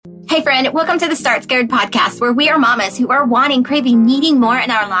Hey friend, welcome to the Start Scared podcast, where we are mamas who are wanting, craving, needing more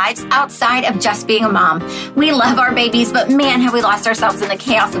in our lives outside of just being a mom. We love our babies, but man, have we lost ourselves in the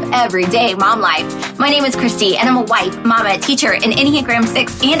chaos of everyday mom life. My name is Christy, and I'm a wife, mama, teacher, an Enneagram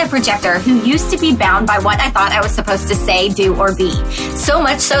 6, and a projector who used to be bound by what I thought I was supposed to say, do, or be. So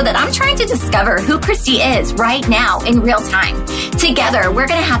much so that I'm trying to discover who Christy is right now in real time. Together, we're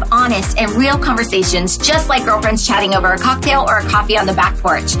going to have honest and real conversations, just like girlfriends chatting over a cocktail or a coffee on the back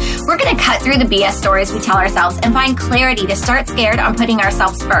porch. We're going to cut through the BS stories we tell ourselves and find clarity to start scared on putting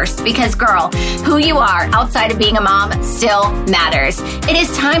ourselves first. Because girl, who you are outside of being a mom still matters. It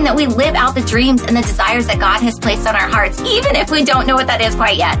is time that we live out the dreams and the desires that God has placed on our hearts, even if we don't know what that is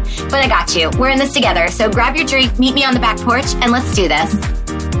quite yet. But I got you. We're in this together. So grab your drink, meet me on the back porch, and let's do this.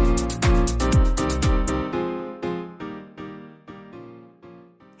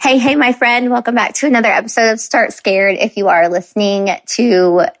 Hey, my friend. Welcome back to another episode of Start Scared. If you are listening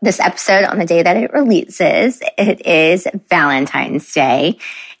to this episode on the day that it releases, it is Valentine's Day.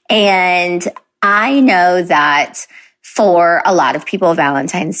 And I know that for a lot of people,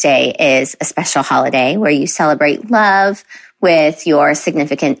 Valentine's Day is a special holiday where you celebrate love with your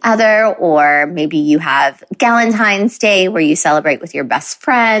significant other, or maybe you have Galentine's Day where you celebrate with your best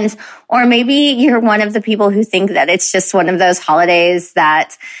friends, or maybe you're one of the people who think that it's just one of those holidays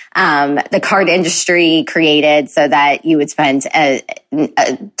that the card industry created so that you would spend a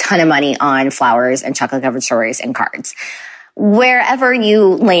ton of money on flowers and chocolate-covered strawberries and cards. Wherever you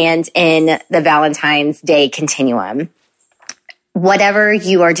land in the Valentine's Day continuum, whatever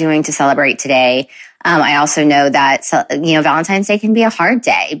you are doing to celebrate today, I also know that, Valentine's Day can be a hard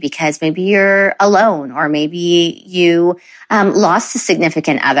day because maybe you're alone, or maybe you lost a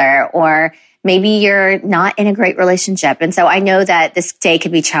significant other, or maybe you're not in a great relationship. And so I know that this day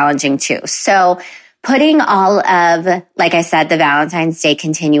could be challenging too. So putting all of, like I said, the Valentine's Day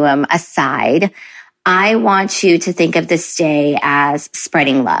continuum aside, I want you to think of this day as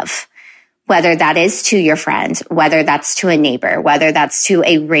spreading love. Whether that is to your friend, whether that's to a neighbor, whether that's to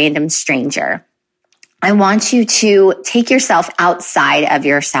a random stranger. I want you to take yourself outside of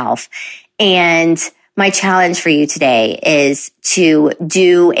yourself. And my challenge for you today is to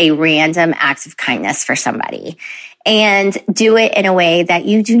do a random act of kindness for somebody, and do it in a way that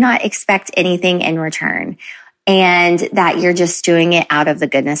you do not expect anything in return, and that you're just doing it out of the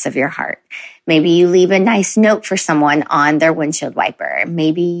goodness of your heart. Maybe you leave a nice note for someone on their windshield wiper.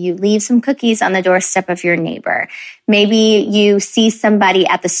 Maybe you leave some cookies on the doorstep of your neighbor. Maybe you see somebody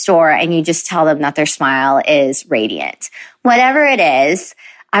at the store and you just tell them that their smile is radiant. Whatever it is,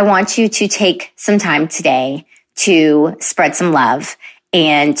 I want you to take some time today to spread some love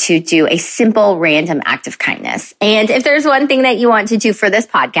and to do a simple random act of kindness. And if there's one thing that you want to do for this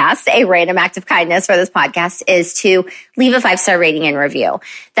podcast, a random act of kindness for this podcast, is to leave a 5-star rating and review.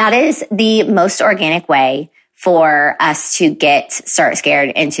 That is the most organic way for us to get Start Scared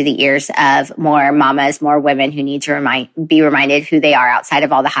into the ears of more mamas, more women who need to be reminded who they are outside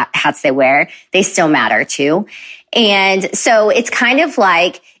of all the hats they wear. They still matter too. And so it's kind of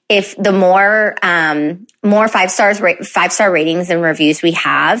like, if the more 5-star ratings and reviews we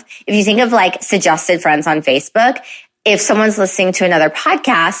have, if you think of like suggested friends on Facebook, if someone's listening to another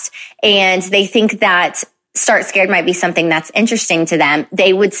podcast and they think that Start Scared might be something that's interesting to them,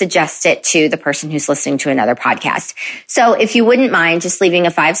 they would suggest it to the person who's listening to another podcast. So if you wouldn't mind just leaving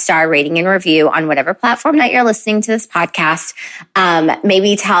a 5-star rating and review on whatever platform that you're listening to this podcast,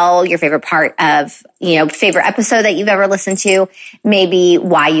 maybe tell your favorite part of, favorite episode that you've ever listened to, maybe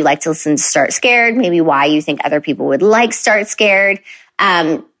why you like to listen to Start Scared, maybe why you think other people would like Start Scared.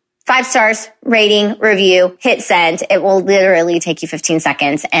 5 stars, rating, review, hit send. It will literally take you 15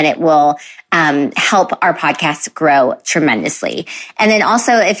 seconds and it will help our podcast grow tremendously. And then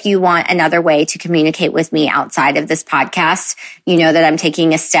also, if you want another way to communicate with me outside of this podcast, you know that I'm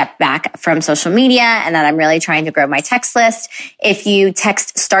taking a step back from social media and that I'm really trying to grow my text list. If you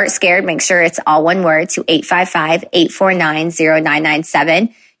text Start Scared, make sure it's all one word to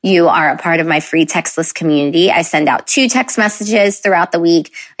 855-849-0997. You are a part of my free text list community. I send out 2 text messages throughout the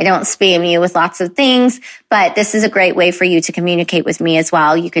week. I don't spam you with lots of things, but this is a great way for you to communicate with me as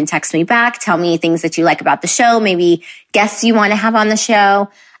well. You can text me back, tell me things that you like about the show, maybe guests you want to have on the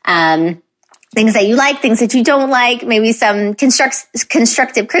show, things that you like, things that you don't like, maybe some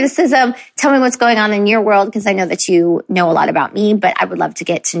constructive criticism. Tell me what's going on in your world, because I know that you know a lot about me, but I would love to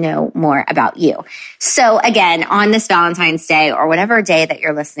get to know more about you. So again, on this Valentine's Day, or whatever day that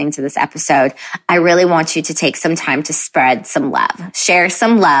you're listening to this episode, I really want you to take some time to spread some love, share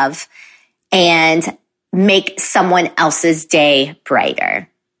some love, and make someone else's day brighter.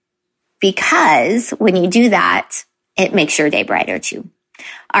 Because when you do that, it makes your day brighter too.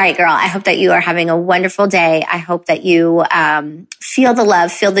 All right, girl, I hope that you are having a wonderful day. I hope that you feel the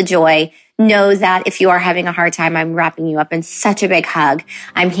love, feel the joy. Know that if you are having a hard time, I'm wrapping you up in such a big hug.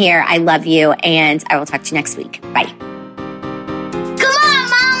 I'm here. I love you. And I will talk to you next week. Bye. Come on,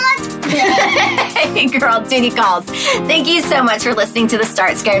 Mom. Hey, girl, duty calls. Thank you so much for listening to the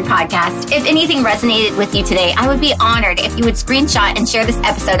Start Scared podcast. If anything resonated with you today, I would be honored if you would screenshot and share this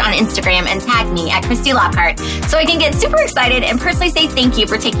episode on Instagram and tag me at Christy Lockhart so I can get super excited and personally say thank you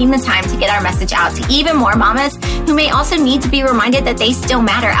for taking the time to get our message out to even more mamas who may also need to be reminded that they still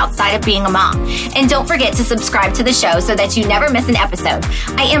matter outside of being a mom. And don't forget to subscribe to the show so that you never miss an episode.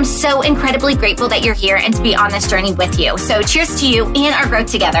 I am so incredibly grateful that you're here and to be on this journey with you. So cheers to you and our growth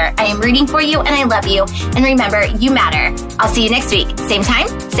together. I am rooting for you and I love you. And remember, you matter. I'll see you next week. Same time,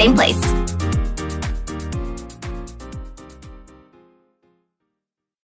 same place.